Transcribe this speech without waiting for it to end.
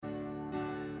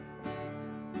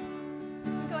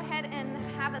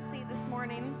have a seat this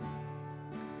morning.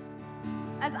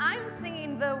 As I'm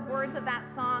singing the words of that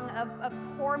song of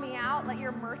pour me out, let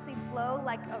your mercy flow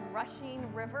like a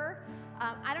rushing river,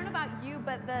 I don't know about you,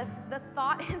 but the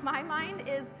thought in my mind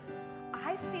is,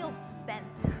 I feel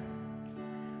spent,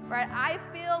 right? I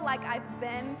feel like I've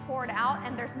been poured out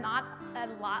and there's not a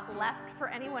lot left for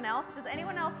anyone else. Does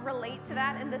anyone else relate to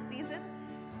that in this season?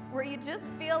 Where you just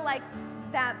feel like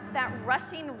that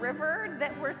rushing river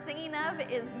that we're singing of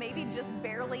is maybe just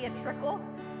barely a trickle,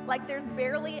 like there's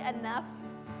barely enough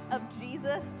of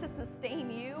Jesus to sustain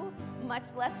you,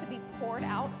 much less to be poured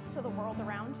out to the world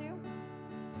around you.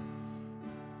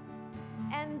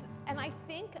 And I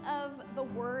think of the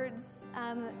words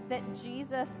that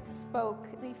Jesus spoke.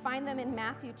 We find them in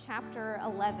Matthew chapter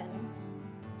 11.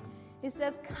 It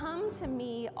says, "Come to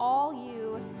me, all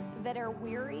you that are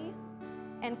weary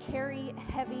and carry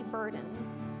heavy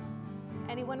burdens."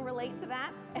 Anyone relate to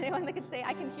that? Anyone that could say,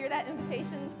 I can hear that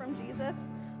invitation from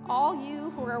Jesus? All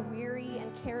you who are weary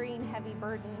and carrying heavy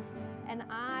burdens, and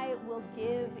I will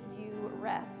give you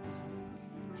rest.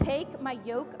 Take my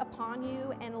yoke upon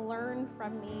you and learn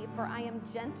from me, for I am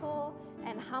gentle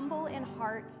and humble in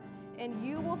heart, and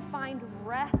you will find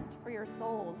rest for your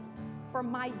souls. For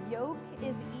my yoke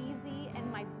is easy and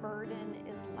my burden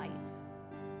is light.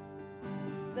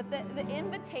 The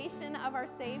invitation of our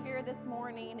Savior this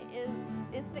morning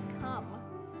is to come.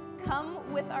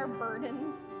 Come with our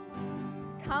burdens.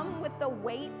 Come with the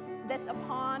weight that's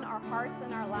upon our hearts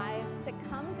and our lives, to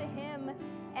come to Him,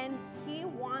 and He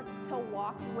wants to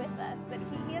walk with us, that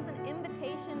He has an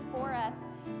invitation for us,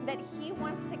 that He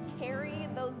wants to carry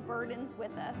those burdens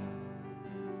with us.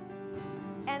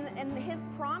 And His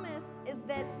promise is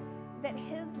that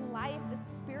His life, the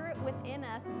Spirit within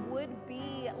us, would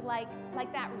be like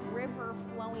that river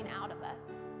flowing out of us.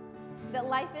 That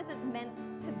life isn't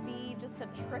meant to be just a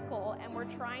trickle and we're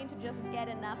trying to just get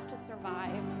enough to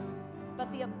survive. But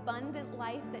the abundant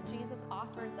life that Jesus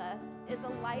offers us is a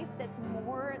life that's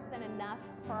more than enough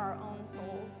for our own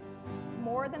souls,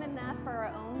 more than enough for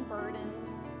our own burdens,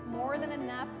 more than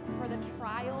enough for the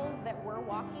trials that we're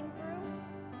walking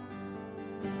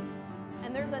through.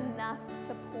 And there's enough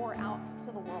to pour out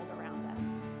to the world around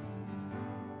us.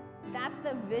 That's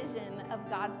the vision of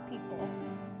God's people,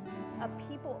 a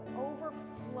people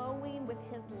overflowing with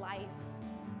His life,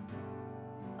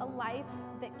 a life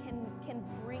that can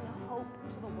bring hope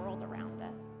to the world around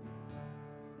us.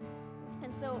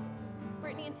 And so,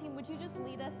 Brittany and team, would you just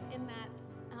lead us in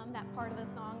that part of the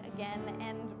song again,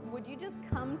 and would you just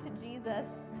come to Jesus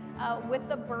with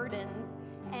the burdens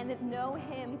and know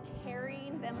Him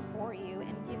carrying them for you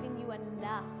and giving you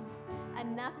enough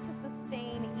to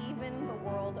sustain even the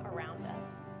world around us.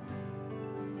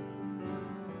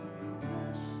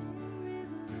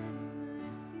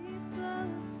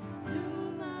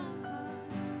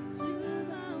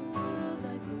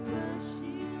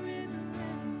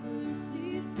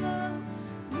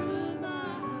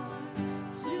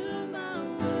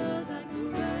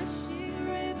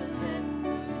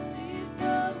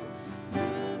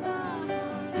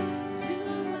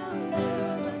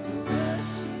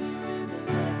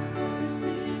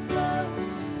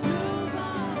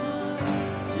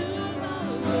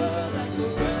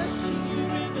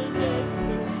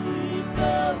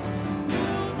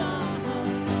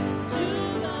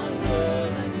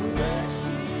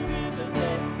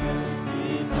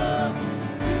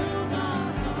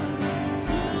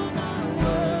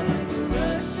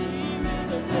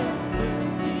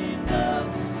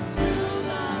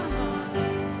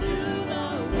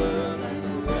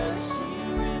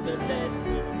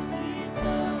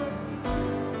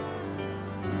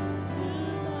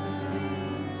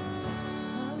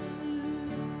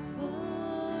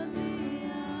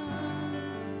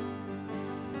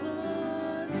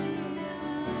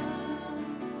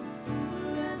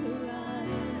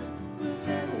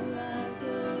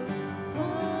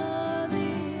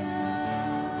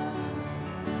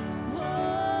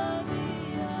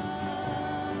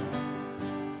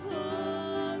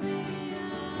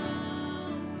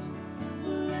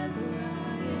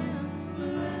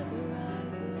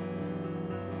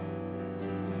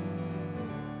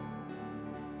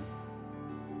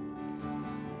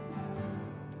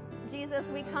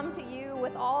 Jesus, we come to you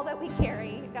with all that we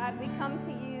carry. God, we come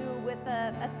to you with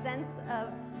a sense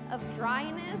of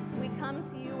dryness. We come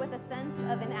to you with a sense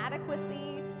of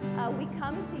inadequacy. We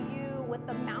come to you with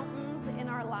the mountains in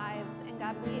our lives. And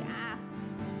God, we ask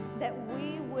that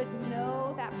we would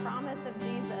know that promise of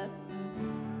Jesus,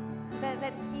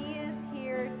 that He is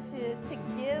here to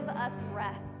give us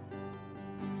rest,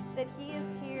 that He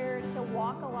is here to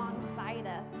walk alongside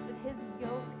us, that His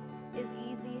yoke is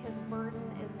easy, His burden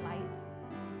is light.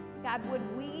 God,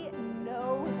 would we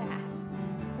know that?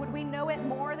 Would we know it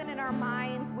more than in our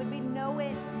minds? Would we know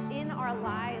it in our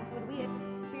lives? Would we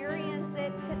experience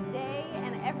it today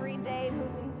and every day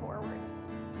moving forward?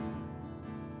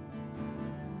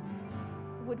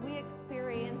 Would we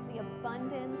experience the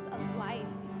abundance of life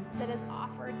that is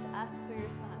offered to us through your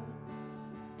Son?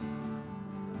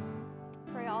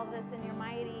 Pray all this in your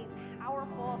mighty,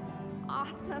 powerful,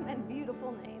 awesome, and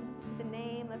beautiful name, the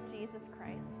name of Jesus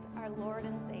Christ, our Lord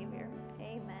and Savior.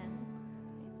 Amen.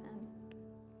 Amen.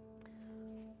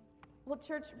 Well,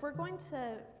 church, we're going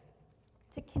to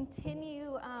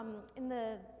continue in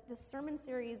the sermon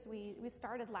series we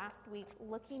started last week,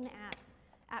 looking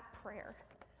at prayer,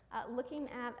 looking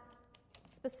at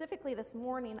specifically this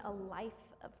morning a life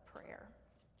of prayer.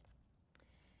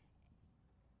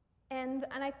 And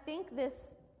I think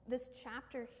this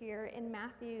chapter here in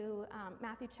Matthew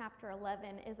chapter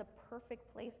 11 is a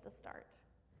perfect place to start.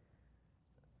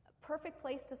 A perfect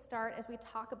place to start as we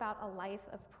talk about a life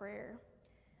of prayer.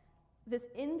 This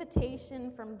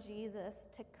invitation from Jesus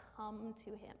to come to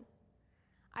him.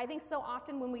 I think so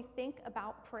often when we think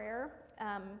about prayer,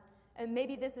 and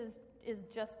maybe this is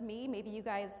just me, maybe you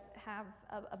guys have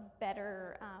a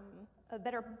better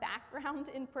background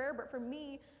in prayer, but for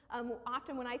me,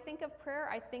 often when I think of prayer,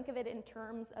 I think of it in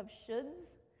terms of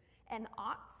shoulds and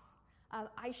oughts.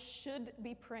 I should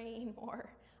be praying more.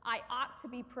 I ought to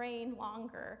be praying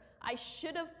longer. I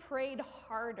should have prayed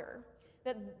harder.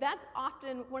 That's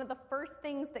often one of the first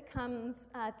things that comes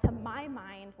to my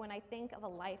mind when I think of a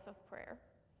life of prayer.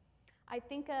 I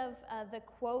think of the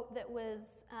quote that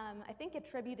was, I think,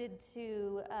 attributed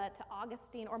to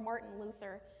Augustine or Martin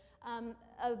Luther,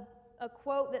 a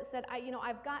quote that said,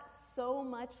 I've got so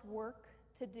much work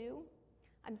to do.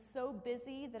 I'm so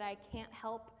busy that I can't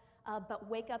help but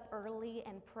wake up early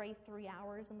and pray 3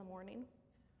 hours in the morning.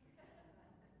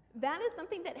 That is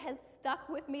something that has stuck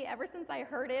with me ever since I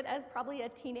heard it as probably a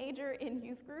teenager in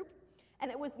youth group.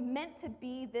 And it was meant to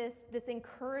be this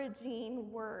encouraging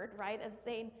word, right, of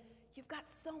saying, you've got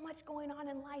so much going on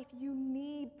in life. You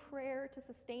need prayer to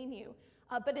sustain you.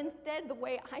 But instead, the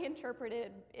way I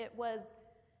interpreted it was,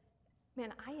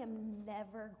 man, I am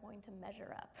never going to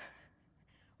measure up,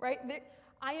 right?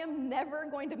 I am never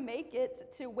going to make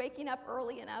it to waking up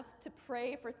early enough to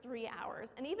pray for 3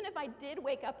 hours. And even if I did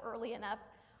wake up early enough,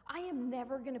 I am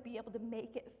never going to be able to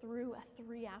make it through a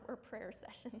 3-hour prayer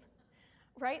session,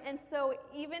 right? And so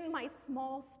even my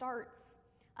small starts,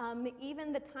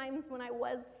 even the times when I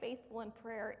was faithful in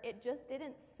prayer, it just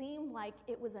didn't seem like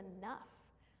it was enough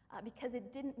because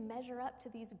it didn't measure up to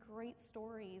these great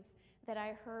stories that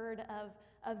I heard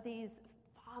of these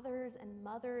fathers and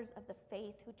mothers of the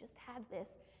faith who just had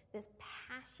this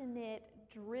passionate,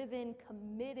 driven,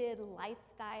 committed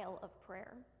lifestyle of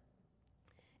prayer.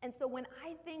 And so when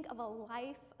I think of a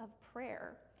life of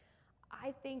prayer,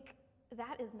 I think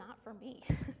that is not for me,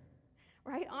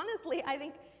 right? Honestly, I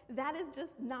think that is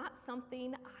just not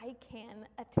something I can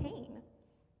attain.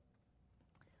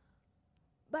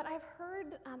 But I've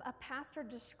heard a pastor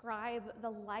describe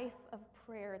the life of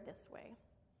prayer this way,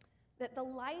 that the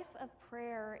life of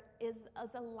prayer is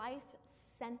a life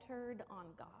centered on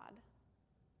God,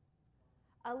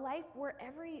 a life where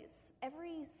every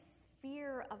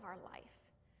sphere of our life,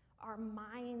 our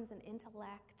minds and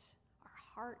intellect, our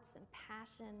hearts and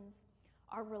passions,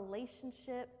 our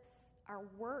relationships, our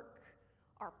work,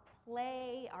 our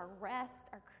play, our rest,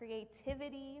 our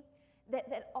creativity,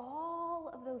 that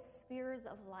all of those spheres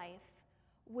of life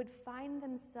would find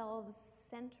themselves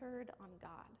centered on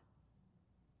God.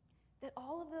 That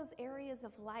all of those areas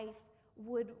of life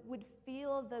would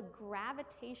feel the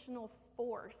gravitational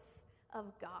force of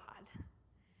God.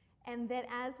 And that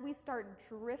as we start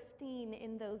drifting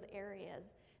in those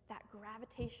areas, that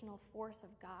gravitational force of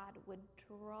God would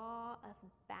draw us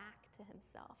back to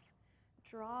himself,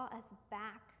 draw us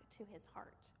back to his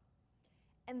heart.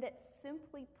 And that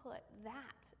simply put,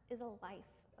 that is a life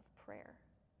of prayer,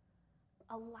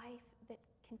 a life that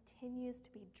continues to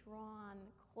be drawn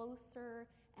closer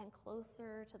and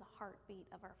closer to the heartbeat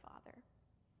of our Father.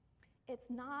 It's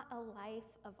not a life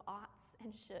of oughts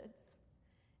and shoulds.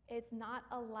 It's not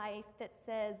a life that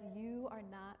says you are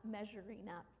not measuring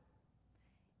up.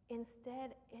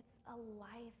 Instead, it's a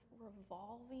life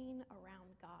revolving around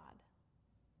God.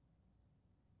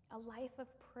 A life of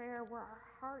prayer where our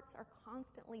hearts are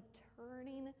constantly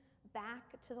turning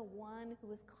back to the one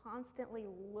who is constantly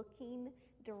looking,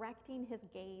 directing his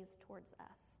gaze towards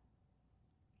us.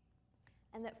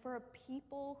 And that for a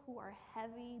people who are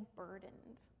heavy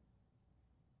burdened,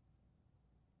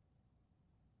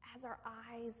 as our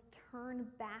eyes turn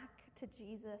back to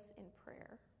Jesus in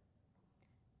prayer,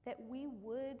 that we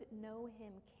would know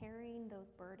him carrying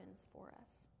those burdens for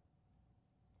us,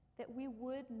 that we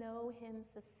would know him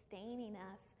sustaining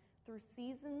us through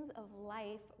seasons of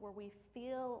life where we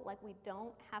feel like we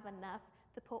don't have enough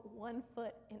to put one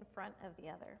foot in front of the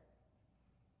other.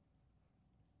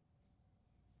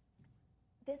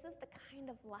 This is the kind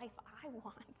of life I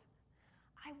want.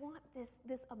 I want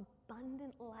this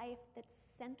abundant life that's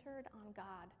centered on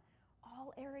God.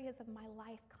 All areas of my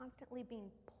life constantly being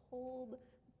pulled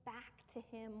back to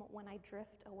him when I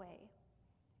drift away.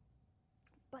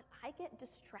 But I get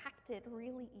distracted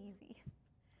really easy.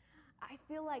 I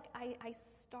feel like I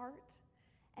start,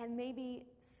 and maybe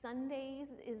Sundays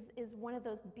is one of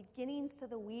those beginnings to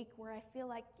the week where I feel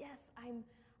like, yes,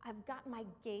 I've got my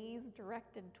gaze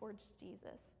directed towards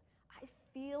Jesus. I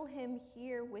feel him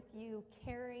here with you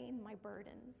carrying my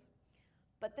burdens.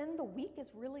 But then the week is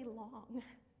really long,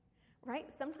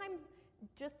 right? Sometimes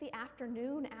just the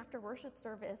afternoon after worship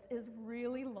service is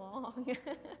really long.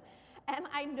 And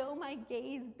I know my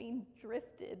gaze being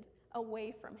drifted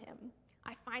away from him.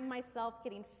 I find myself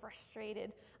getting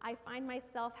frustrated. I find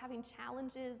myself having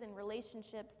challenges in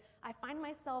relationships. I find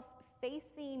myself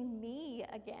facing me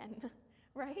again,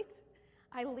 right?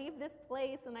 I leave this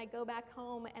place and I go back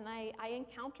home and I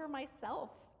encounter myself.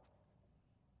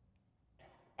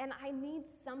 And I need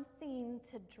something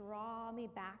to draw me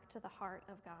back to the heart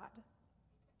of God.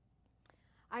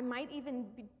 I might even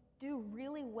do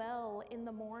really well in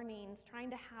the mornings trying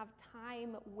to have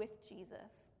time with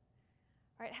Jesus,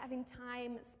 right? Having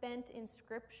time spent in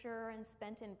scripture and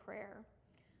spent in prayer.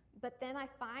 But then I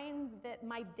find that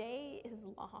my day is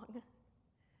long,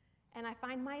 and I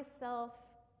find myself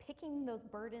picking those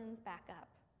burdens back up.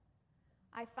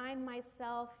 I find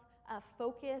myself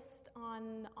focused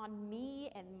on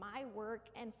me and my work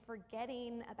and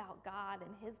forgetting about God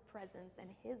and his presence and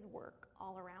his work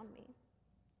all around me.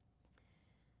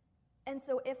 And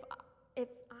so if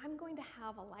I'm going to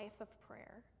have a life of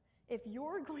prayer, if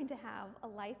you're going to have a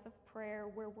life of prayer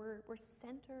where we're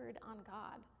centered on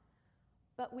God,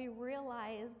 but we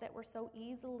realize that we're so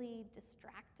easily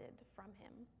distracted from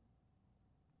him,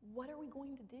 what are we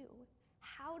going to do?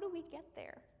 How do we get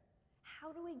there?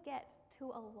 How do we get to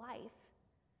a life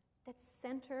that's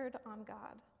centered on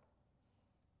God?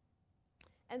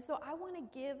 And so I want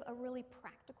to give a really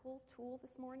practical tool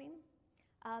this morning.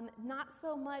 Not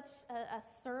so much a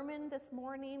sermon this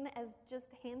morning as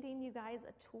just handing you guys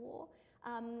a tool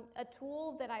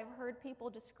that I've heard people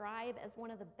describe as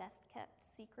one of the best kept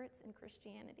secrets in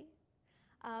Christianity,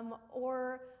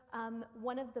 or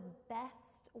one of the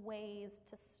best ways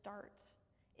to start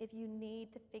if you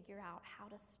need to figure out how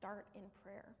to start in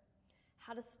prayer,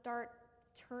 how to start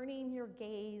turning your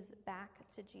gaze back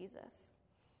to Jesus.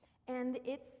 And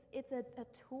it's a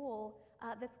tool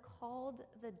that's called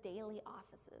the Daily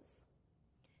Offices.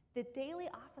 The Daily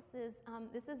Offices,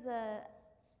 this is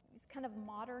it's kind of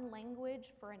modern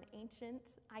language for an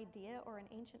ancient idea or an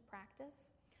ancient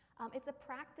practice. It's a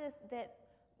practice that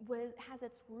has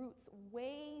its roots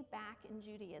way back in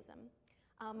Judaism,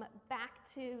 back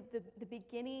to the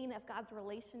beginning of God's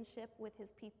relationship with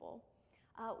his people,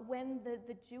 when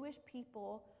the Jewish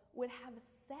people would have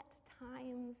set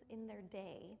times in their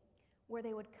day where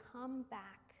they would come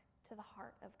back to the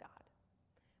heart of God,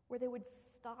 where they would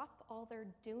stop all their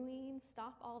doing,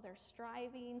 stop all their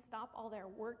striving, stop all their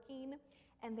working,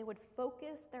 and they would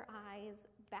focus their eyes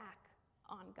back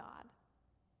on God.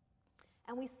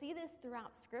 And we see this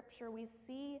throughout Scripture. We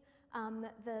see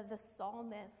the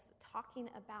psalmist talking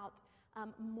about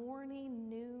morning,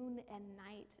 noon, and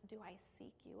night do I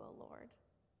seek you, O Lord.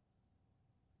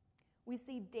 We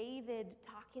see David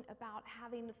talking about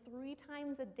having 3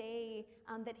 times a day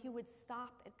that he would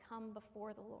stop and come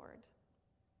before the Lord.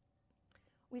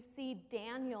 We see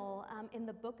Daniel in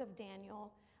the book of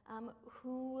Daniel,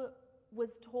 who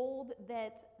was told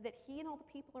that he and all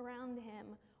the people around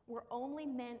him were only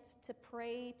meant to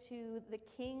pray to the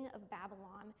king of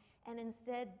Babylon, and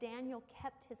instead Daniel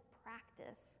kept his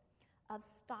practice of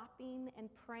stopping and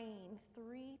praying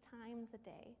 3 times a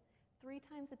day. 3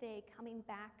 times a day, coming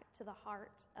back to the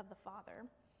heart of the Father.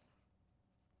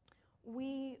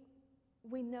 We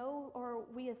know, or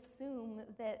we assume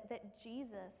that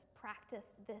Jesus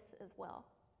practiced this as well.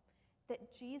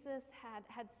 That Jesus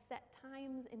had set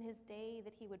times in his day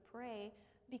that he would pray,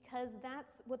 because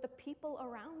that's what the people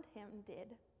around him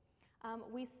did.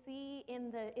 We see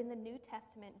in the New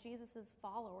Testament, Jesus'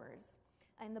 followers.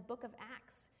 In the book of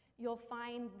Acts, you'll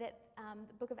find that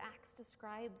the book of Acts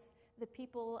describes the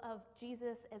people of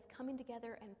Jesus as coming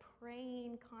together and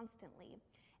praying constantly.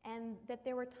 And that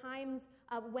there were times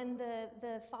when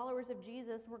the followers of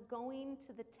Jesus were going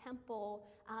to the temple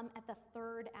at the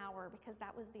third hour, because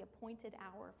that was the appointed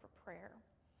hour for prayer.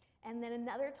 And then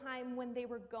another time when they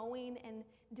were going and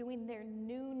doing their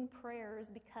noon prayers,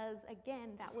 because again,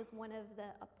 that was one of the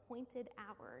appointed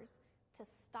hours to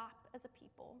stop as a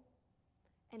people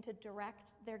and to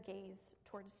direct their gaze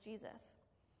towards Jesus.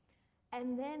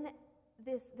 And then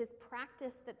this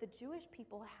practice that the Jewish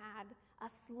people had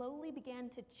slowly began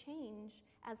to change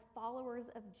as followers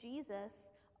of Jesus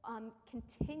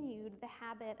continued the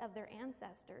habit of their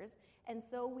ancestors. And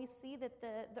so we see that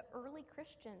the early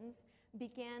Christians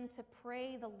began to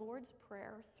pray the Lord's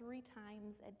Prayer 3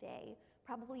 times a day,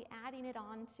 probably adding it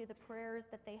on to the prayers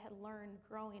that they had learned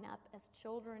growing up as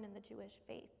children in the Jewish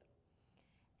faith.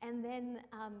 And then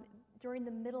during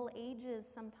the Middle Ages,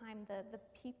 sometime the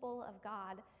people of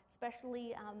God,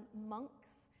 especially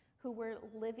monks who were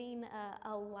living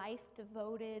a life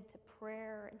devoted to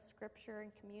prayer and scripture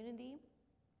and community,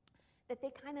 that they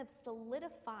kind of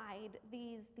solidified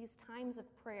these times of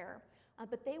prayer.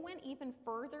 But they went even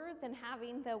further than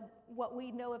having what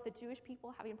we know of the Jewish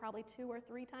people having probably 2 or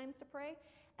 3 times to pray,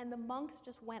 and the monks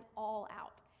just went all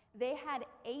out. They had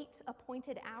 8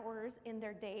 appointed hours in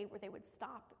their day where they would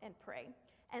stop and pray.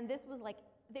 And this was like,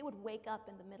 they would wake up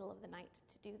in the middle of the night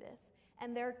to do this.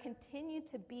 And there continue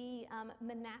to be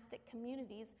monastic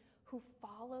communities who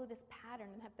follow this pattern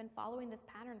and have been following this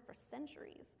pattern for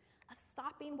centuries of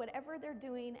stopping whatever they're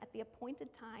doing at the appointed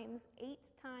times 8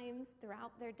 times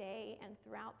throughout their day and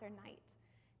throughout their night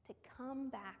to come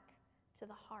back to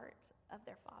the heart of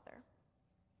their Father.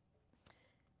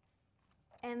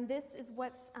 And this is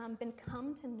what's been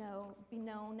come to be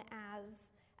known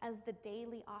as the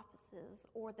daily offices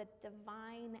or the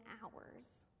divine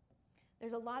hours.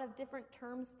 There's a lot of different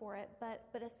terms for it,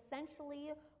 but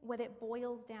essentially what it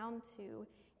boils down to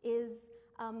is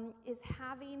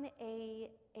having a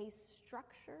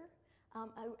structure,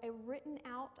 a written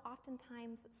out,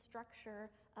 oftentimes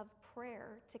structure of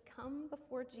prayer to come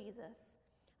before Jesus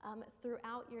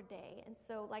throughout your day. And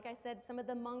so, like I said, some of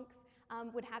the monks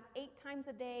would have 8 times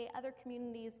a day. Other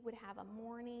communities would have a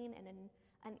morning and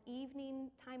an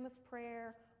evening time of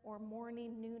prayer, or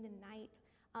morning, noon, and night.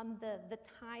 The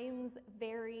times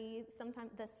vary.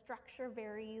 Sometimes the structure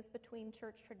varies between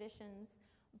church traditions.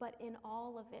 But in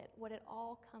all of it, what it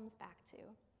all comes back to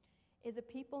is a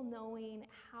people knowing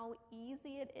how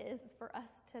easy it is for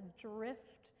us to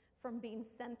drift from being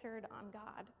centered on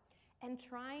God and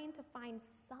trying to find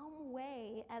some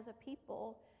way as a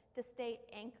people to stay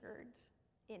anchored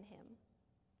in Him.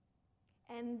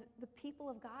 And the people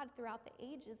of God throughout the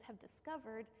ages have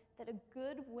discovered that a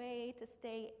good way to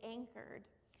stay anchored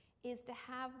is to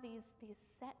have these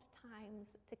set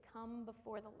times to come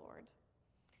before the Lord.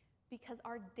 Because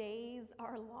our days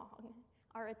are long,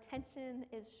 our attention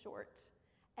is short,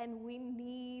 and we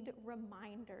need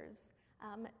reminders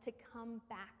to come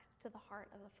back to the heart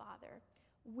of the Father.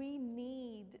 We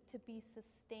need to be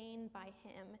sustained by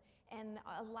Him, and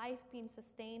a life being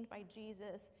sustained by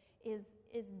Jesus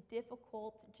is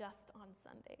difficult just on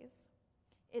Sundays.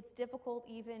 It's difficult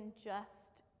even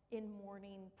just in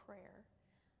morning prayer.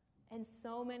 And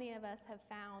so many of us have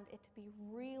found it to be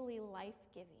really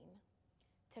life-giving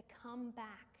to come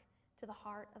back to the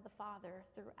heart of the Father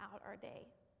throughout our day.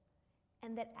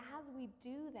 And that as we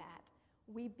do that,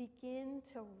 we begin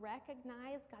to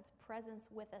recognize God's presence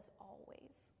with us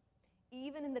always,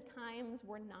 even in the times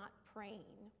we're not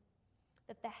praying.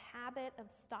 That the habit of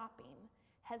stopping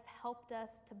has helped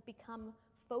us to become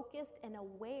focused and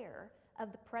aware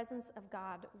of the presence of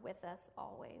God with us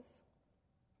always.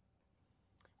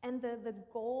 And the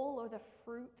goal or the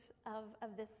fruit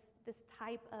of this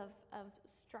type of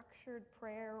structured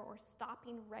prayer or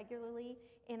stopping regularly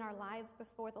in our lives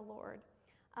before the Lord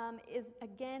is,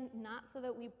 again, not so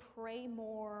that we pray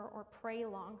more or pray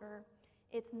longer.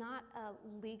 It's not a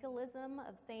legalism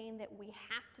of saying that we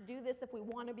have to do this if we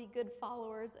want to be good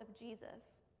followers of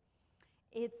Jesus.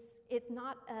 It's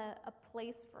not a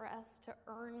place for us to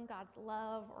earn God's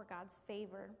love or God's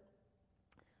favor.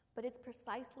 But it's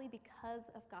precisely because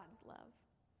of God's love.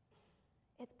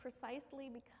 It's precisely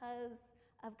because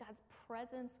of God's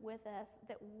presence with us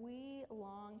that we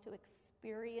long to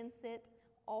experience it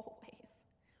always.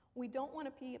 We don't want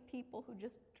to be a people who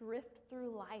just drift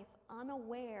through life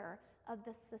unaware of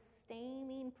the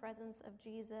sustaining presence of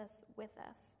Jesus with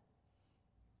us.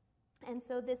 And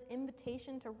so this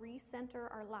invitation to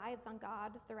recenter our lives on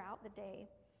God throughout the day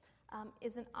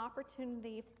is an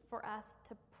opportunity for us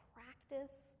to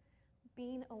practice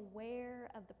being aware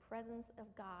of the presence of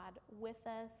God with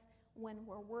us when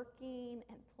we're working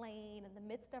and playing, in the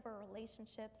midst of our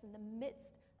relationships, in the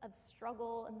midst of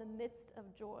struggle, in the midst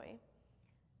of joy,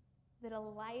 that a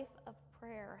life of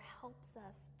prayer helps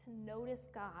us to notice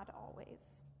God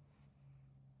always.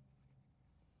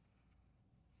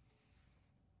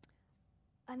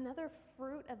 Another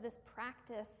fruit of this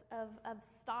practice of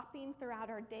stopping throughout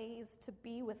our days to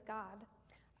be with God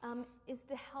is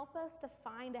to help us to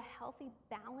find a healthy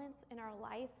balance in our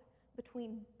life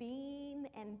between being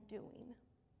and doing.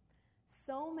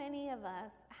 So many of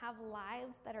us have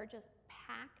lives that are just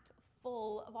packed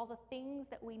full of all the things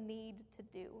that we need to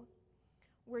do.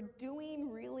 We're doing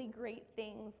really great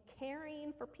things,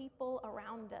 caring for people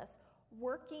around us,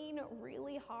 working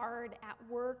really hard at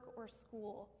work or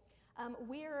school.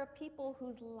 We are a people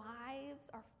whose lives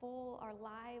are full, our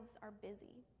lives are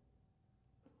busy.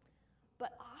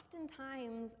 But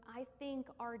oftentimes, I think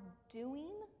our doing,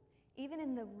 even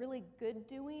in the really good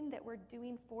doing that we're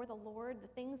doing for the Lord, the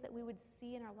things that we would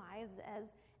see in our lives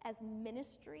as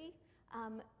ministry,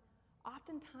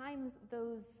 oftentimes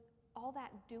all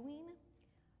that doing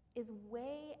is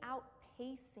way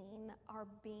outpacing our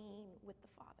being with the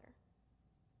Father.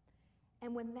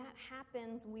 And when that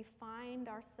happens, we find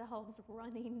ourselves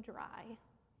running dry.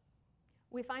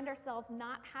 We find ourselves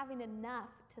not having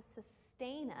enough to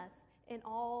sustain us in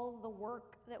all the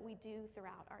work that we do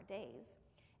throughout our days.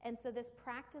 And so this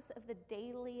practice of the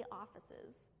daily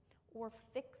offices or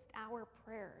fixed hour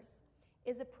prayers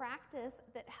is a practice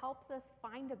that helps us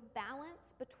find a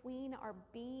balance between our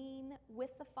being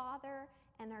with the Father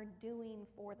and our doing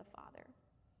for the Father.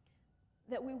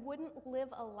 That we wouldn't live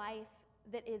a life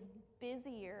that is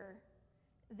busier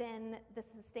than the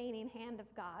sustaining hand of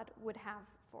God would have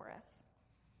for us.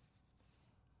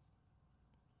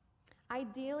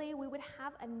 Ideally, we would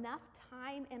have enough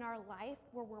time in our life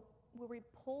where we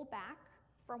pull back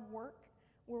from work,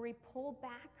 where we pull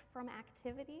back from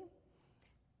activity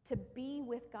to be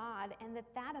with God, and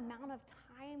that amount of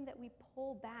time that we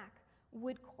pull back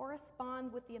would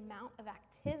correspond with the amount of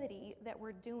activity that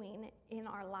we're doing in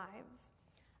our lives.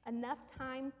 Enough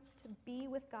time to be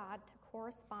with God to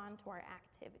correspond to our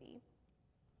activity.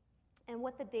 And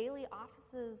what the daily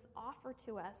offices offer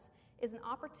to us is an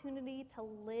opportunity to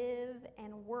live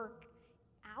and work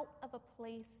out of a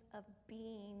place of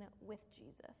being with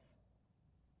Jesus,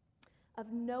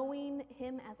 of knowing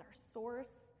him as our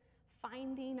source,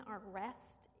 finding our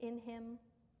rest in him,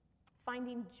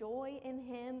 finding joy in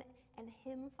him, and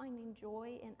him finding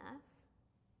joy in us.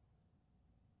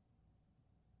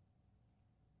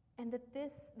 And that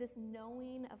this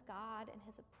knowing of God and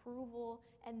his approval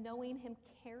and knowing him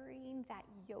carrying that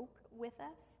yoke with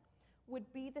us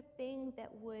would be the thing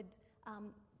that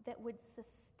would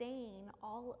sustain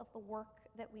all of the work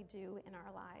that we do in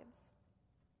our lives.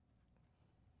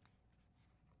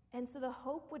 And so the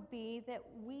hope would be that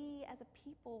we as a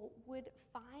people would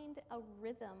find a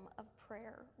rhythm of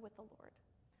prayer with the Lord,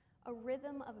 a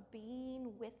rhythm of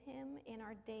being with him in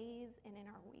our days and in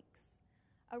our weeks,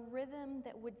 a rhythm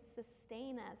that would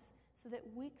sustain us so that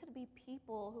we could be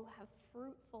people who have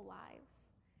fruitful lives,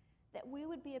 that we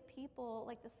would be a people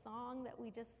like the song that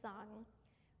we just sung,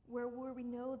 where we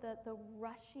know that the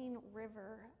rushing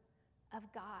river of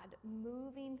God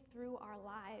moving through our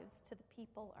lives to the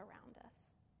people around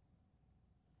us.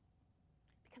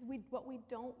 Because what we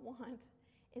don't want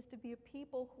is to be a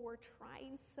people who are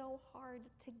trying so hard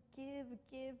to give,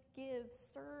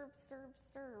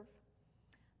 serve.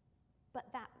 But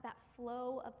that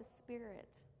flow of the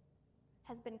Spirit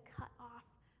has been cut off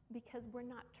because we're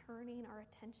not turning our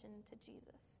attention to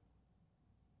Jesus.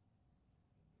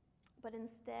 But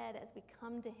instead, as we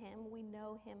come to him, we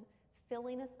know him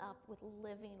filling us up with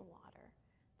living water,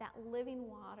 that living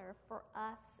water for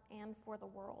us and for the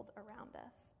world around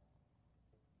us.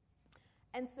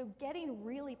 And so getting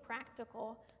really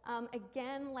practical,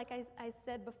 again, like I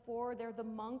said before, there are the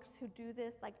monks who do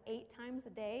this like 8 times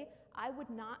a day. I would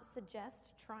not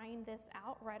suggest trying this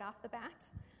out right off the bat,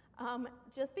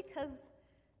 just because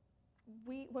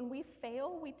when we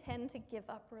fail, we tend to give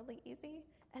up really easy.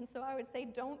 And so I would say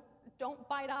don't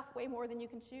bite off way more than you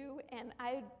can chew. And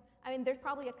I mean, there's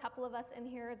probably a couple of us in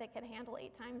here that can handle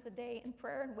 8 times a day in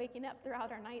prayer and waking up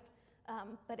throughout our night.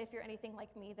 But if you're anything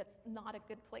like me, that's not a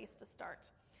good place to start.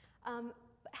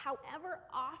 However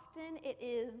often it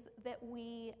is that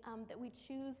we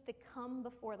choose to come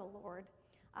before the Lord,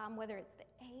 whether it's the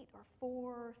 8 or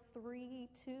 4, 3,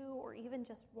 2, or even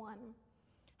just 1.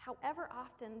 However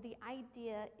often, the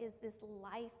idea is this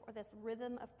life or this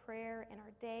rhythm of prayer in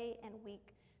our day and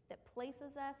week that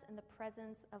places us in the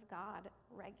presence of God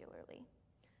regularly.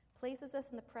 Places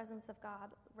us in the presence of God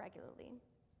regularly.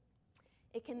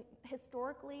 It can,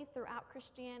 historically, throughout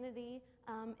Christianity,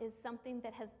 is something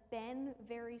that has been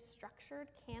very structured,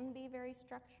 can be very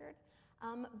structured.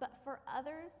 But for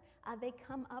others, they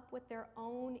come up with their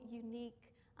own unique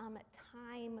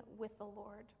time with the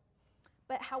Lord.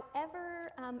 But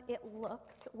however it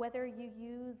looks, whether you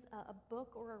use a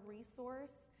book or a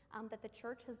resource that the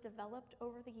church has developed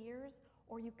over the years,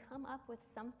 or you come up with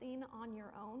something on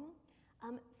your own,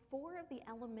 4 of the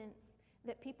elements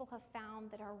that people have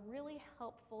found that are really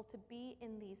helpful to be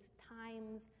in these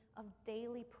times of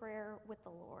daily prayer with the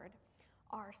Lord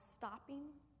are stopping,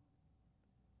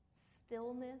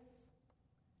 stillness,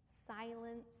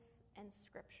 silence, and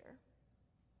scripture.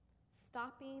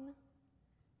 Stopping,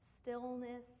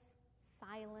 stillness,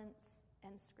 silence,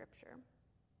 and scripture.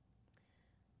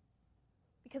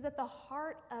 Because at the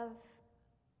heart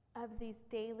of these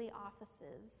daily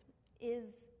offices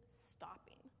is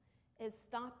stopping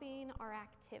our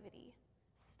activity,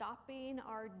 stopping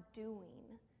our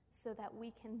doing so that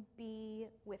we can be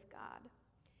with God.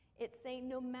 It's saying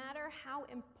no matter how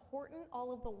important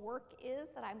all of the work is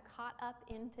that I'm caught up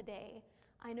in today,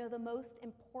 I know the most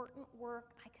important work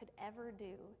I could ever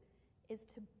do is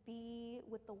to be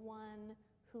with the one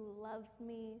who loves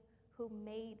me, who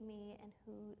made me, and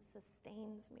who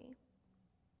sustains me.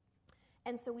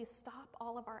 And so we stop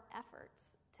all of our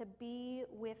efforts to be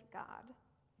with God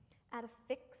at a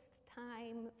fixed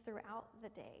time throughout the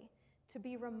day, to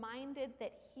be reminded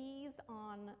that He's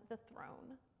on the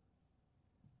throne.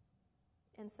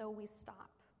 And so we stop.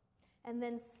 And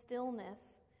then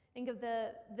stillness. Think of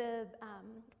the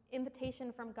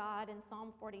invitation from God in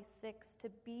Psalm 46 to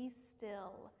be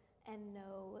still and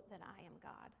know that I am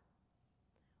God.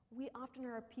 We often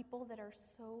are a people that are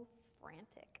so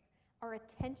frantic. Our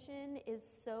attention is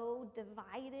so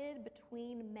divided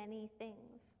between many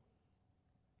things.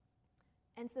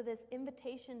 And so this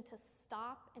invitation to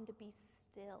stop and to be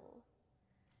still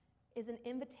is an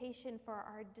invitation for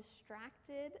our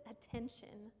distracted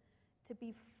attention to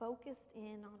be focused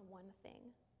in on one thing,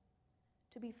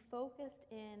 to be focused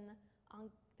in on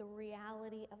the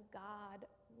reality of God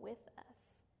with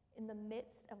us in the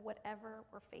midst of whatever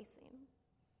we're facing.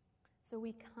 So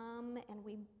we come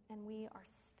and we are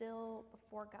still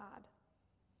before God,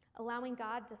 allowing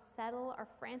God to settle our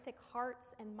frantic hearts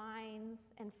and minds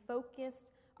and focus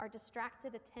our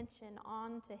distracted attention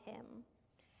onto Him.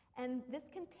 And this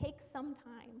can take some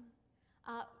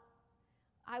time.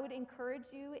 I would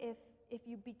encourage you, if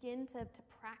you begin to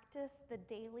practice the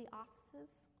daily offices,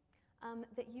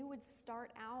 that you would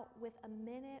start out with a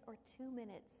minute or 2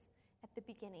 minutes at the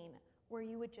beginning where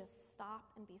you would just stop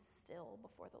and be still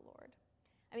before the Lord.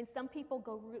 I mean, some people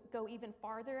go even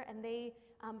farther, and they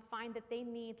find that they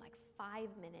need like 5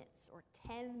 minutes or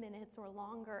 10 minutes or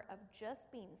longer of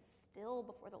just being still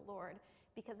before the Lord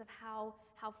because of how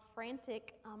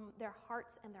frantic their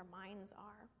hearts and their minds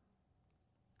are.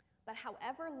 But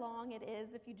however long it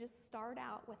is, if you just start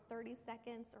out with 30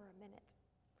 seconds or a minute,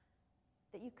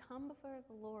 that you come before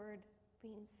the Lord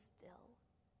being still,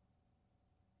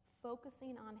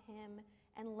 focusing on Him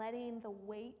and letting the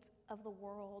weight of the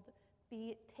world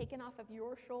be taken off of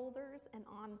your shoulders and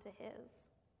onto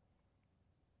His.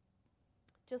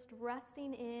 Just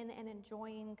resting in and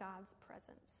enjoying God's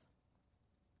presence.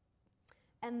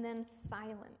 And then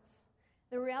silence.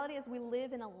 The reality is we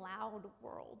live in a loud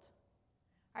world.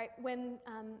 All right, when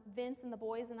Vince and the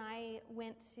boys and I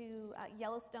went to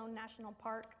Yellowstone National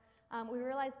Park, we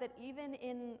realized that even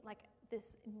in like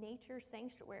this nature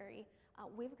sanctuary,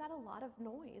 we've got a lot of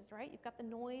noise, right? You've got the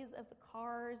noise of the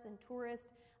cars and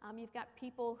tourists. You've got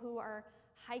people who are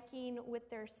hiking with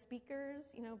their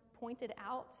speakers, pointed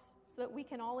out so that we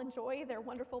can all enjoy their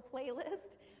wonderful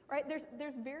playlist, right?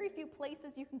 There's very few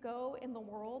places you can go in the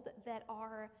world that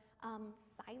are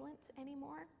silent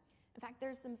anymore. In fact,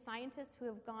 there's some scientists who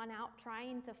have gone out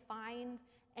trying to find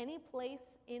any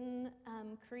place in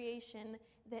creation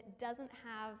that doesn't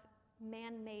have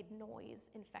man-made noise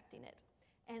infecting it,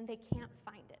 and they can't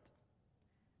find it.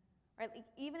 Right? Like,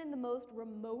 even in the most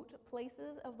remote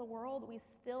places of the world, we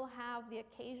still have the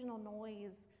occasional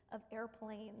noise of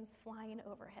airplanes flying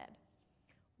overhead.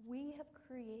 We have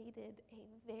created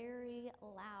a very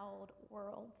loud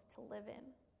world to live in.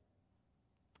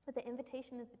 But the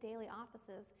invitation of the daily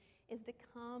offices is to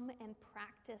come and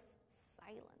practice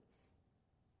silence.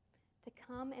 To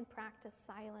come and practice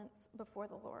silence before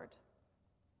the Lord.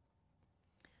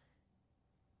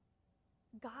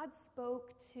 God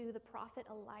spoke to the prophet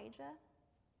Elijah,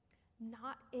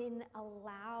 not in a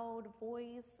loud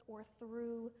voice or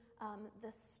through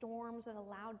the storms or the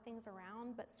loud things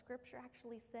around, but Scripture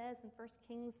actually says in 1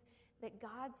 Kings that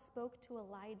God spoke to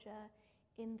Elijah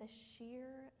in the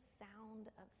sheer sound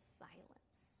of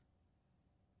silence.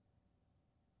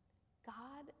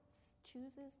 God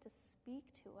chooses to speak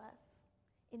to us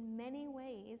in many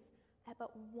ways, but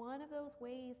one of those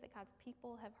ways that God's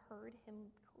people have heard him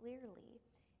clearly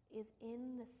is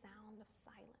in the sound of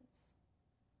silence.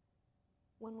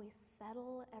 When we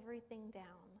settle everything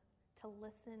down to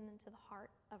listen to the heart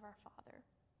of our Father.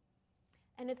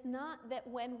 And it's not that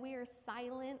when we're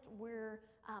silent, we're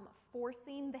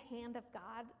forcing the hand of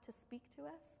God to speak to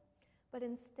us, but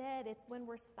instead it's when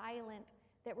we're silent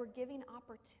that we're giving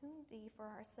opportunity for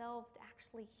ourselves to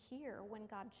actually hear when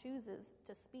God chooses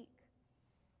to speak.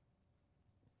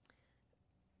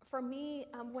 For me,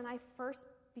 when I first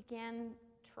began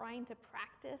trying to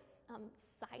practice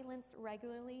silence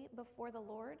regularly before the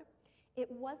Lord, it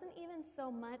wasn't even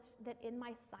so much that in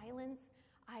my silence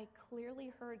I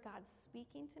clearly heard God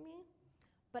speaking to me,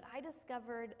 but I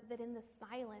discovered that in the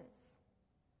silence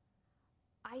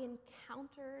I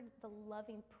encountered the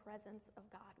loving presence of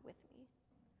God with me.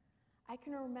 I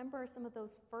can remember some of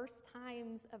those first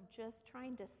times of just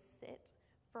trying to sit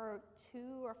for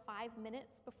 2 or 5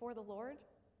 minutes before the Lord,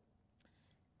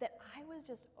 that I was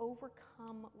just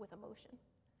overcome with emotion.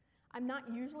 I'm not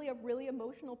usually a really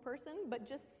emotional person, but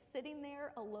just sitting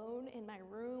there alone in my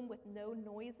room with no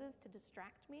noises to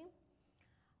distract me,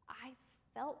 I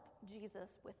felt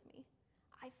Jesus with me.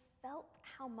 I felt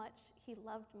how much he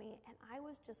loved me, and I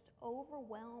was just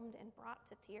overwhelmed and brought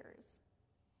to tears.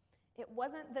 It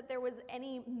wasn't that there was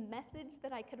any message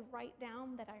that I could write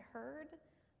down that I heard,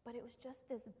 but it was just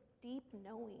this deep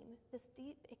knowing, this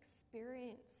deep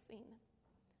experiencing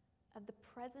of the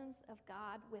presence of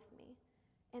God with me,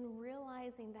 and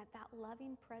realizing that that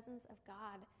loving presence of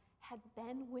God had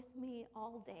been with me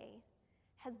all day,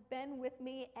 has been with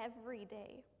me every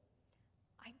day.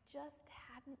 I just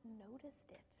hadn't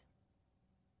noticed it.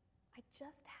 I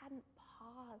just hadn't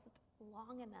paused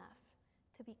long enough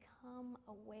to become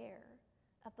aware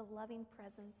of the loving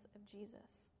presence of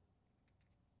Jesus.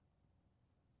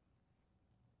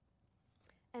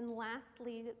 And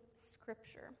lastly,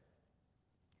 Scripture.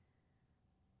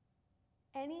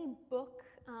 Any book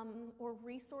or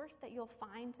resource that you'll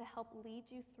find to help lead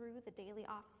you through the daily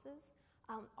offices,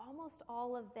 almost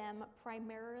all of them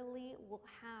primarily will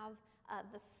have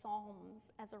the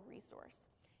Psalms as a resource,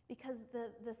 because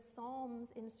the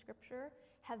Psalms in Scripture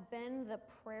have been the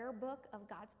prayer book of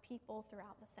God's people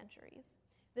throughout the centuries.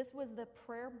 This was the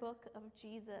prayer book of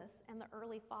Jesus and the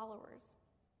early followers.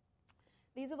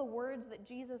 These are the words that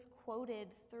Jesus quoted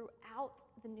throughout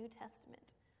the New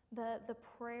Testament, the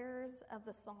prayers of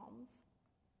the Psalms.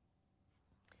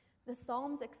 The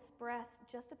Psalms express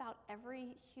just about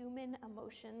every human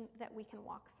emotion that we can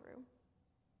walk through.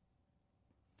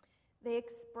 They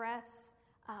express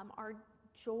our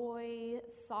joy,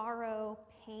 sorrow,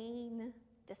 pain,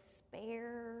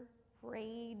 despair,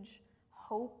 rage,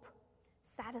 hope,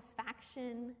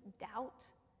 satisfaction, doubt.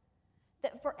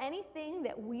 That for anything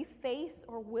that we face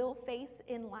or will face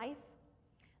in life,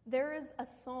 there is a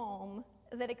psalm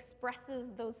that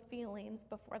expresses those feelings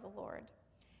before the Lord.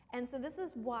 And so this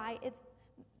is why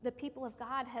the people of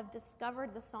God have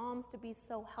discovered the Psalms to be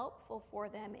so helpful for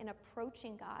them in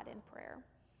approaching God in prayer,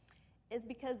 is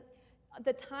because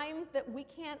the times that we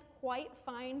can't quite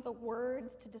find the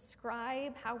words to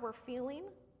describe how we're feeling,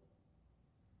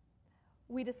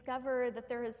 we discover that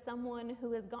there is someone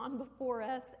who has gone before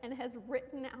us and has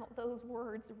written out those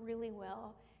words really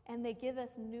well, and they give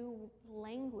us new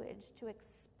language to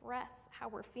express how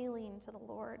we're feeling to the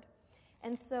Lord.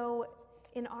 And so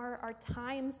in our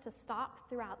times to stop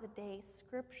throughout the day,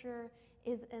 Scripture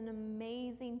is an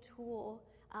amazing tool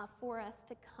for us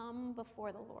to come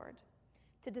before the Lord,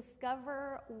 to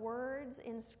discover words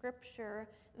in Scripture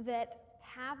that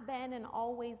have been and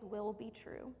always will be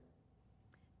true,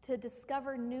 to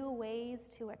discover new ways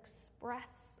to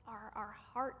express our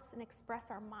hearts and express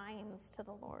our minds to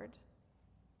the Lord.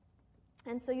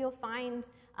 And so you'll find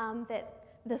that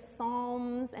the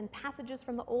Psalms and passages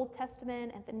from the Old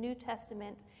Testament and the New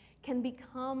Testament can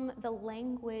become the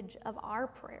language of our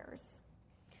prayers.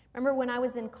 Remember when I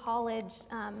was in college,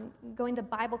 going to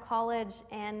Bible college,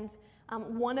 and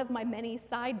one of my many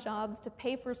side jobs to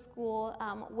pay for school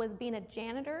was being a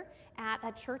janitor at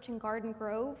a church in Garden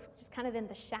Grove, just kind of in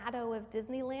the shadow of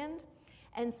Disneyland.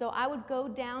 And so I would go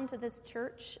down to this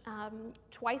church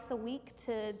twice a week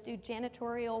to do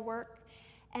janitorial work.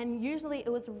 And usually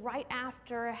it was right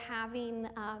after having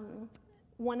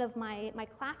one of my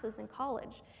classes in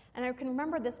college. And I can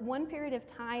remember this one period of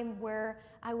time where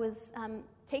I was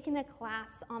taking a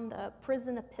class on the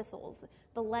prison epistles,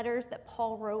 the letters that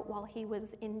Paul wrote while he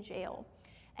was in jail.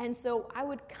 And so I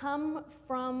would come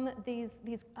from these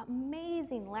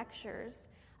amazing lectures,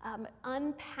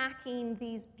 unpacking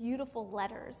these beautiful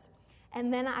letters.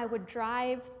 And then I would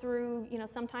drive through,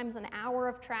 sometimes an hour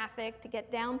of traffic to get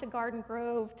down to Garden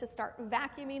Grove to start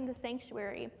vacuuming the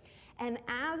sanctuary. And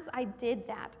as I did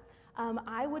that,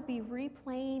 I would be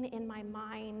replaying in my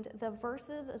mind the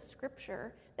verses of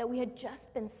Scripture that we had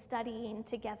just been studying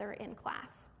together in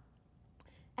class.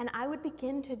 And I would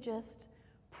begin to just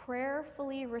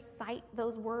prayerfully recite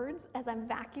those words as I'm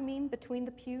vacuuming between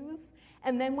the pews.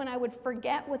 And then when I would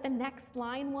forget what the next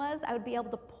line was, I would be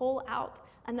able to pull out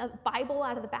another Bible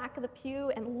out of the back of the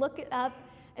pew and look it up,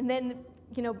 and then,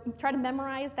 try to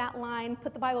memorize that line,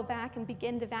 put the Bible back, and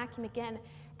begin to vacuum again.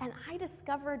 And I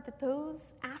discovered that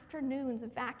those afternoons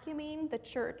vacuuming the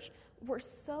church were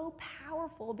so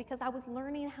powerful because I was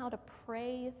learning how to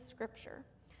pray Scripture.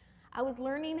 I was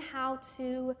learning how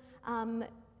to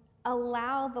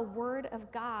allow the Word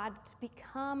of God to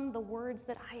become the words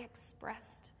that I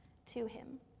expressed to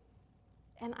Him.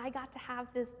 And I got to have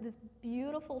this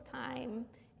beautiful time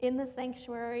in the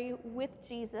sanctuary with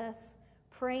Jesus,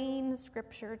 praying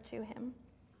Scripture to Him.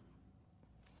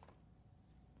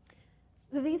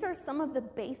 So these are some of the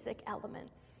basic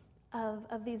elements of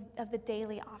the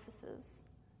daily offices: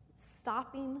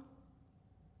 stopping,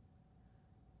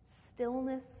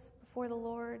 stillness before the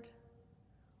Lord,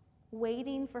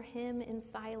 waiting for Him in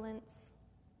silence,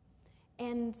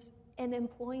 and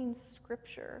employing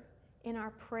Scripture in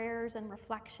our prayers and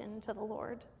reflection to the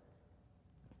Lord.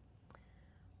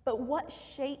 But what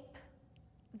shape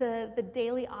the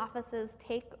daily offices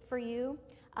take for you,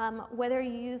 whether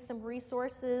you use some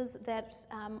resources that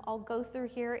I'll go through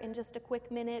here in just a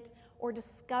quick minute, or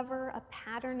discover a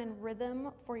pattern and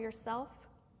rhythm for yourself,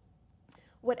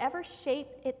 whatever shape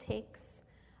it takes,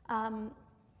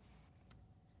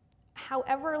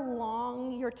 however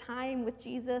long your time with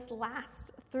Jesus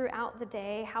lasts throughout the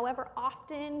day, however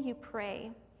often you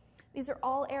pray, these are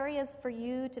all areas for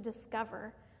you to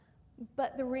discover.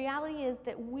 But the reality is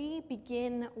that we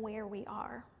begin where we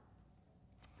are.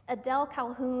 Adele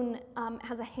Calhoun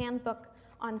has a handbook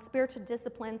on spiritual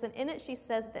disciplines, and in it she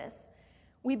says this: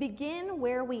 we begin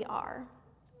where we are.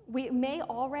 We may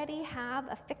already have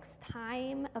a fixed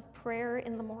time of prayer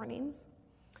in the mornings,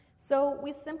 so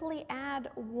we simply add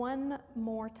one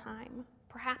more time,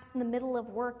 perhaps in the middle of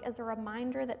work, as a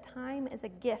reminder that time is a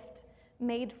gift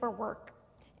made for work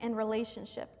and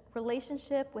relationship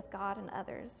with God and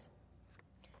others.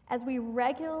 As we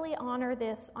regularly honor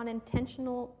this on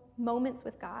intentional moments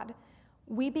with God,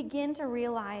 we begin to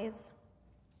realize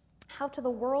how the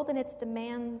world and its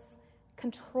demands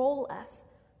control us,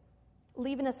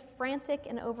 leaving us frantic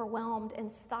and overwhelmed,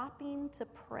 and stopping to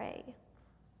pray,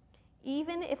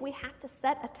 even if we have to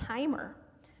set a timer,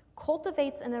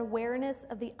 cultivates an awareness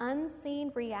of the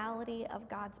unseen reality of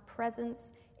God's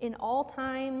presence in all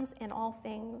times and all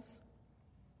things.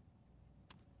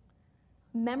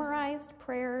 Memorized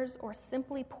prayers, or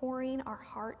simply pouring our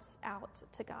hearts out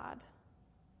to God.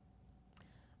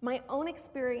 My own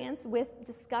experience with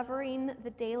discovering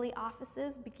the daily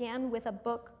offices began with a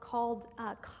book called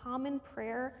Common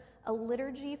Prayer, A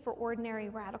Liturgy for Ordinary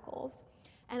Radicals.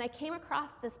 And I came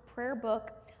across this prayer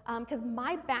book because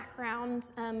my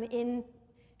background in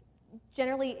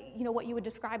generally, what you would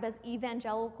describe as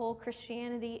evangelical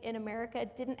Christianity in America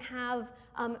didn't have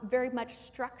very much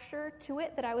structure to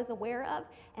it that I was aware of.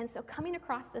 And so coming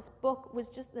across this book was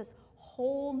just this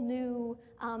whole new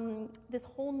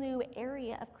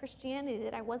area of Christianity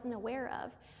that I wasn't aware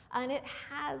of. And it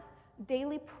has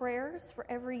daily prayers for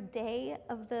every day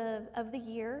of the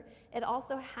year. It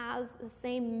also has the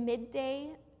same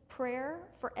midday prayer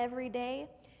for every day.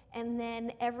 And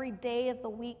then every day of the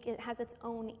week, it has its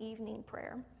own evening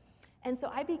prayer. And so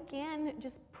I began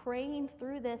just praying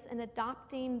through this and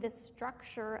adopting this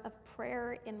structure of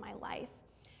prayer in my life.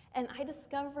 And I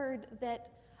discovered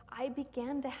that I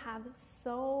began to have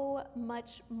so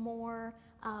much more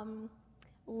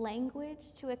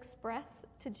language to express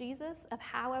to Jesus of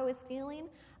how I was feeling.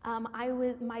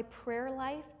 My prayer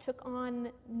life took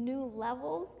on new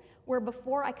levels, where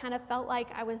before I kind of felt like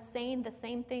I was saying the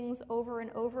same things over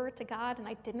and over to God, and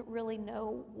I didn't really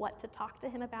know what to talk to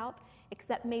Him about,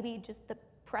 except maybe just the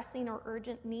pressing or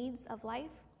urgent needs of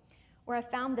life. Where I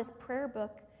found this prayer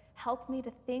book helped me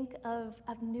to think of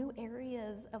new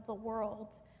areas of the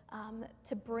world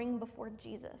to bring before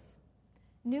Jesus.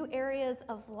 New areas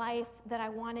of life that I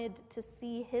wanted to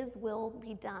see His will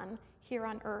be done here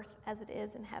on earth as it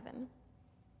is in heaven.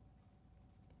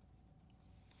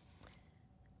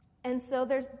 And so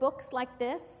there's books like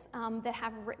this that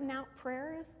have written out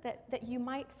prayers that you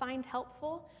might find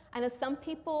helpful. I know some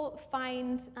people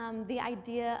find the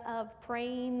idea of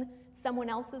praying someone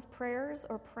else's prayers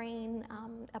or praying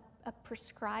a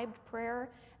prescribed prayer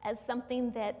as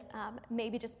something that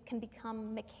maybe just can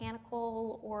become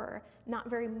mechanical or not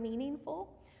very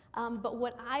meaningful. But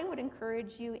what I would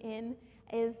encourage you in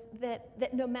is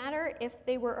that no matter if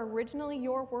they were originally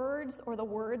your words or the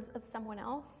words of someone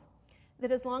else,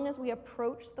 that as long as we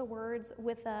approach the words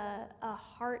with a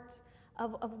heart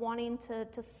of wanting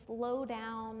to slow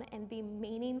down and be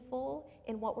meaningful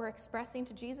in what we're expressing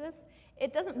to Jesus,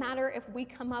 it doesn't matter if we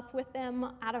come up with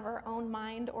them out of our own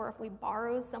mind or if we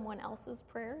borrow someone else's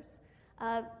prayers.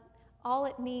 All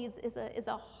it needs is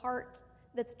a heart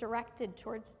that's directed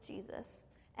towards Jesus.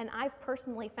 And I've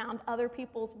personally found other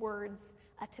people's words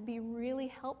to be really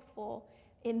helpful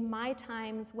in my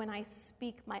times when I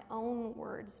speak my own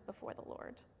words before the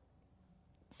Lord.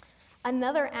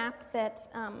 Another app that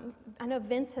I know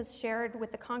Vince has shared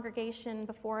with the congregation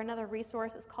before, another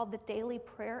resource, is called the Daily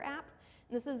Prayer app.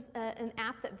 And this is an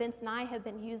app that Vince and I have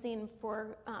been using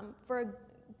for a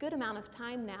good amount of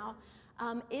time now.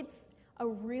 It's a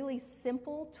really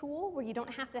simple tool where you don't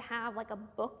have to have like a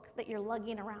book that you're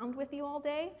lugging around with you all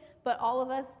day, but all of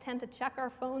us tend to check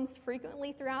our phones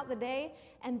frequently throughout the day,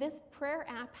 and this prayer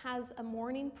app has a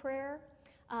morning prayer,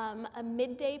 a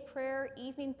midday prayer,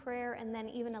 evening prayer, and then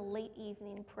even a late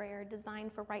evening prayer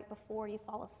designed for right before you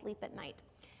fall asleep at night.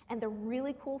 And the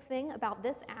really cool thing about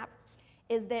this app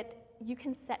is that you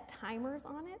can set timers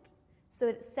on it. So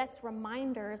it sets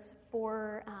reminders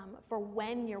for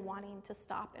when you're wanting to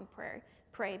stop and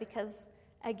pray. Because,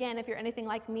 again, if you're anything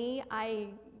like me, I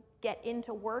get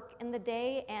into work in the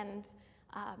day and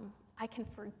I can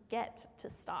forget to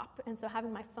stop. And so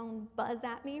having my phone buzz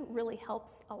at me really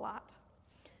helps a lot.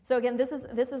 So again, this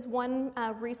is one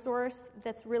resource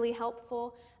that's really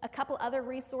helpful. A couple other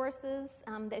resources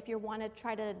that if you want to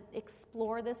try to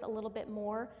explore this a little bit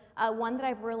more. One that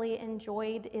I've really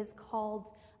enjoyed is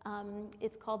called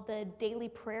the Daily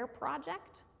Prayer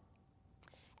Project.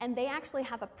 And they actually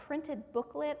have a printed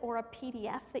booklet or a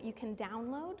PDF that you can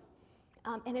download.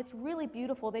 And it's really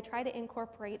beautiful. They try to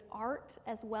incorporate art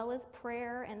as well as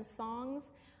prayer and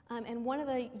songs. And one of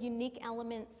the unique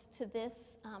elements to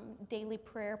this Daily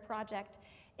Prayer Project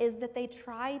is that they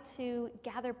try to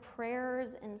gather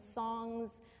prayers and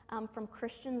songs from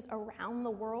Christians around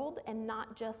the world and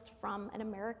not just from an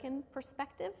American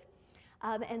perspective.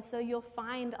 And so you'll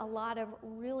find a lot of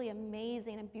really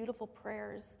amazing and beautiful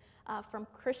prayers from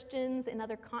Christians in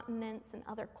other continents and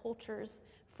other cultures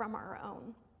from our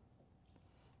own.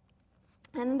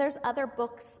 And there's other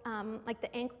books, like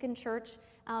the Anglican Church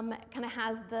kind of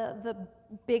has the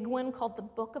big one called the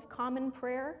Book of Common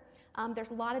Prayer.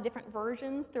 There's a lot of different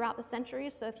versions throughout the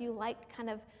centuries, so if you like kind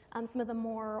of some of the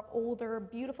more older,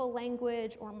 beautiful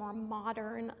language or more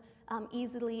modern,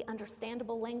 easily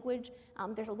understandable language,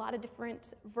 there's a lot of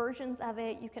different versions of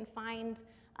it. You can find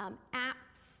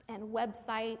apps and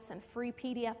websites and free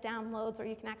PDF downloads, or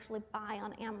you can actually buy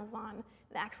on Amazon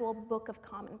the actual Book of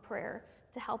Common Prayer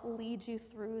to help lead you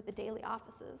through the daily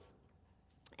offices.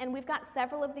 And we've got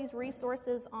several of these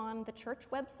resources on the church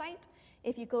website.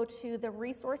 If you go to the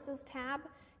resources tab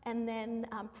and then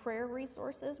prayer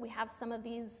resources, we have some of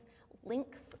these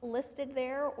links listed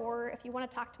there, or if you want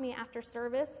to talk to me after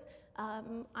service,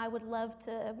 I would love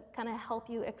to kind of help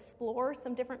you explore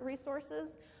some different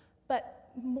resources. But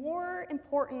more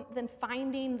important than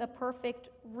finding the perfect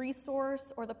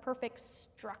resource or the perfect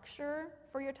structure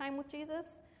for your time with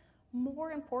Jesus,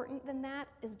 more important than that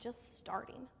is just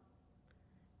starting.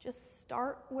 Just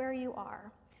start where you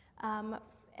are.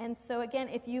 And so again,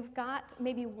 if you've got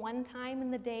maybe one time in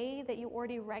the day that you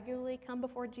already regularly come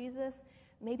before Jesus,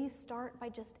 maybe start by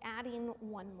just adding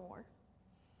one more.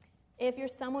 If you're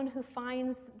someone who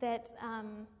finds that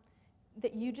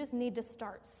you just need to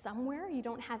start somewhere, you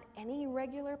don't have any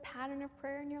regular pattern of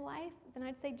prayer in your life, then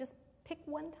I'd say just pick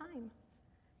one time.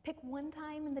 Pick one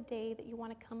time in the day that you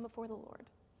want to come before the Lord.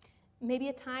 Maybe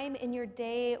a time in your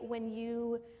day when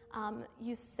you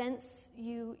sense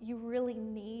you really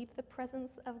need the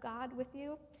presence of God with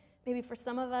you. Maybe for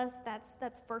some of us,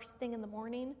 that's first thing in the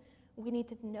morning. We need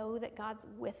to know that God's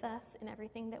with us in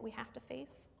everything that we have to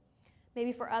face.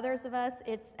 Maybe for others of us,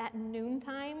 it's at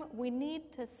noontime. We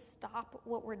need to stop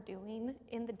what we're doing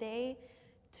in the day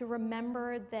to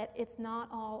remember that it's not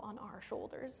all on our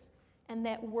shoulders and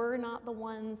that we're not the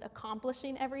ones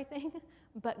accomplishing everything,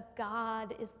 but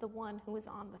God is the one who is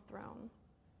on the throne.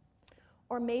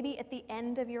 Or maybe at the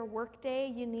end of your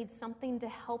workday, you need something to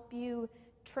help you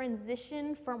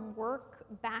transition from work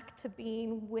back to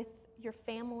being with your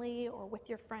family or with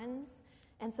your friends.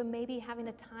 And so maybe having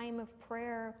a time of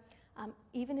prayer,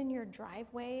 even in your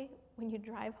driveway, when you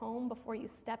drive home before you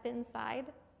step inside,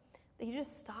 that you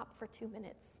just stop for 2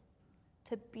 minutes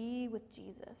to be with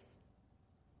Jesus,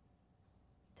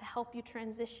 to help you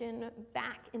transition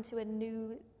back into a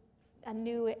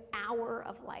new hour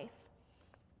of life.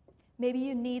 Maybe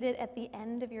you need it at the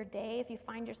end of your day if you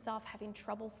find yourself having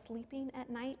trouble sleeping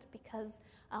at night because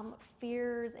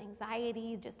fears,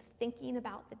 anxiety, just thinking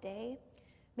about the day.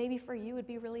 Maybe for you it would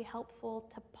be really helpful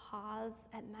to pause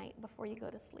at night before you go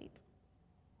to sleep,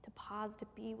 to pause to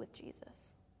be with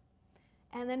Jesus.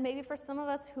 And then maybe for some of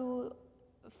us who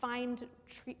find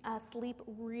sleep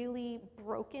really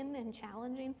broken and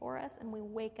challenging for us, and we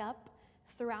wake up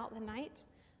throughout the night,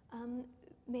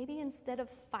 maybe instead of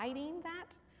fighting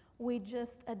that, we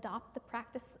just adopt the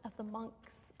practice of the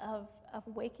monks of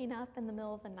waking up in the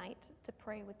middle of the night to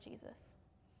pray with Jesus.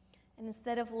 And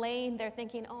instead of laying there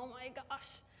thinking, oh my gosh,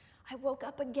 I woke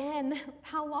up again.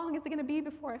 How long is it going to be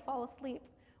before I fall asleep?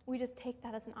 We just take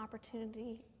that as an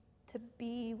opportunity to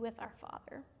be with our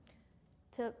Father,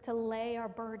 to lay our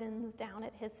burdens down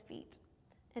at his feet,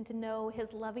 and to know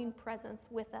his loving presence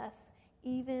with us,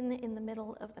 even in the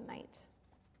middle of the night.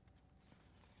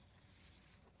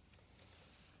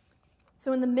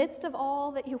 So in the midst of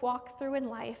all that you walk through in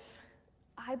life,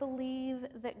 I believe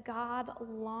that God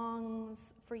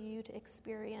longs for you to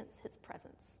experience his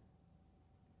presence.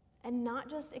 And not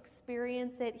just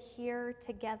experience it here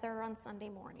together on Sunday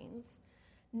mornings,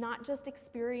 not just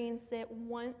experience it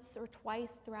once or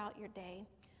twice throughout your day,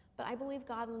 but I believe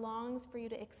God longs for you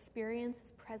to experience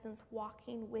his presence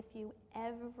walking with you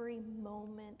every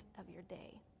moment of your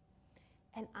day.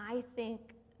 And I think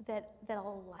that a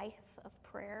life of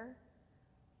prayer,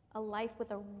 a life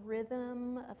with a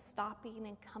rhythm of stopping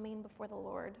and coming before the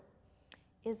Lord,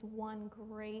 is one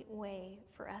great way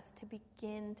for us to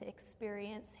begin to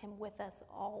experience him with us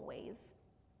always,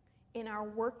 in our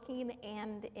working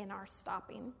and in our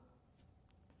stopping.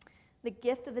 The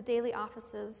gift of the daily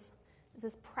offices is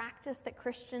this practice that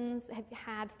Christians have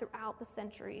had throughout the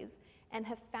centuries and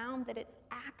have found that it's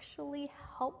actually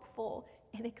helpful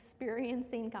in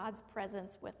experiencing God's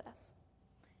presence with us.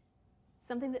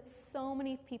 Something that so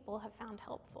many people have found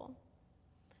helpful.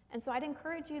 And so I'd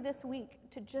encourage you this week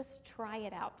to just try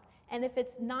it out. And if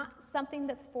it's not something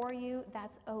that's for you,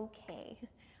 that's okay.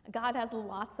 God has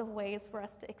lots of ways for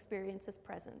us to experience his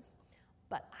presence.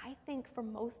 But I think for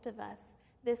most of us,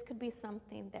 this could be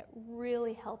something that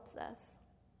really helps us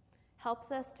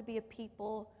to be a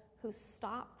people who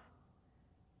stop,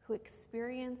 who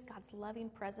experience God's loving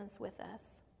presence with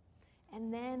us,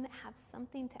 and then have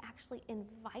something to actually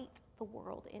invite the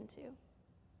world into.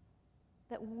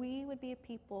 That we would be a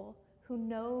people who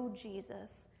know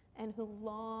Jesus and who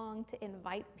long to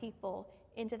invite people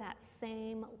into that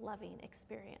same loving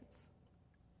experience.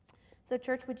 So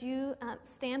church, would you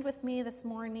stand with me this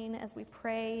morning as we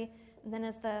pray, and then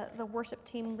as the worship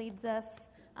team leads us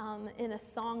in a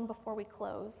song before we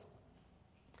close.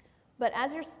 But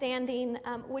as you're standing,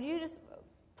 would you just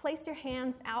place your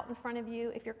hands out in front of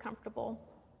you if you're comfortable.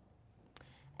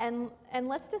 And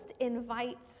let's just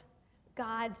invite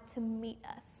God to meet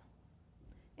us.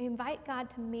 Invite God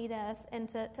to meet us and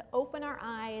to open our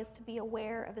eyes to be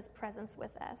aware of his presence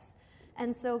with us.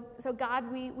 And so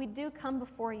God, we do come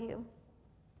before you,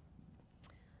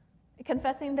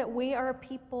 confessing that we are a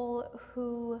people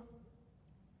who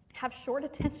have short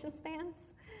attention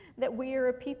spans, that we are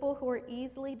a people who are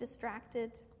easily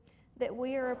distracted, that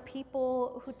we are a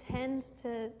people who tend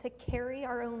to carry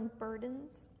our own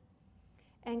burdens.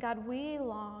 And God, we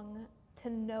long to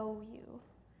know you.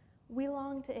 We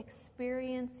long to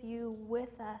experience you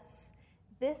with us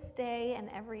this day and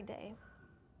every day.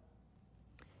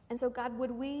 And so God,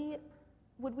 would we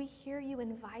hear you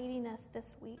inviting us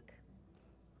this week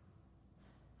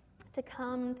to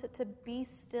come to be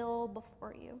still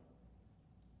before you,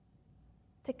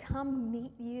 to come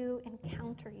meet you,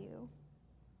 encounter you.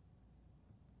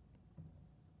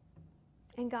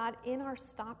 And God, in our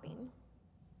stopping,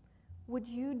 would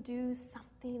you do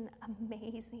something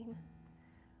amazing?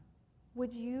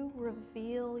 Would you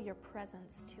reveal your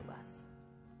presence to us?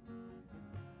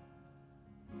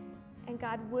 And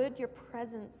God, would your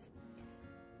presence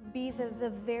be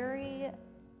the very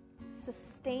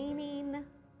sustaining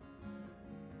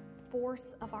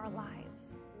force of our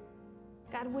lives?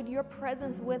 God, would your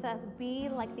presence with us be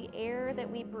like the air that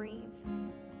we breathe?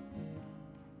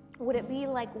 Would it be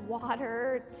like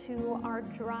water to our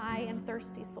dry and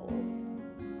thirsty souls?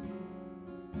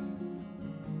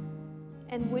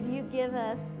 And would you give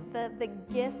us the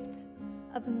gift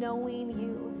of knowing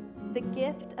you the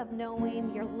gift of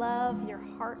knowing your love, your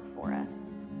heart for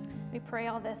us. We pray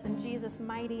all this in Jesus'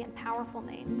 mighty and powerful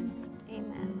name.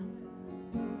 Amen.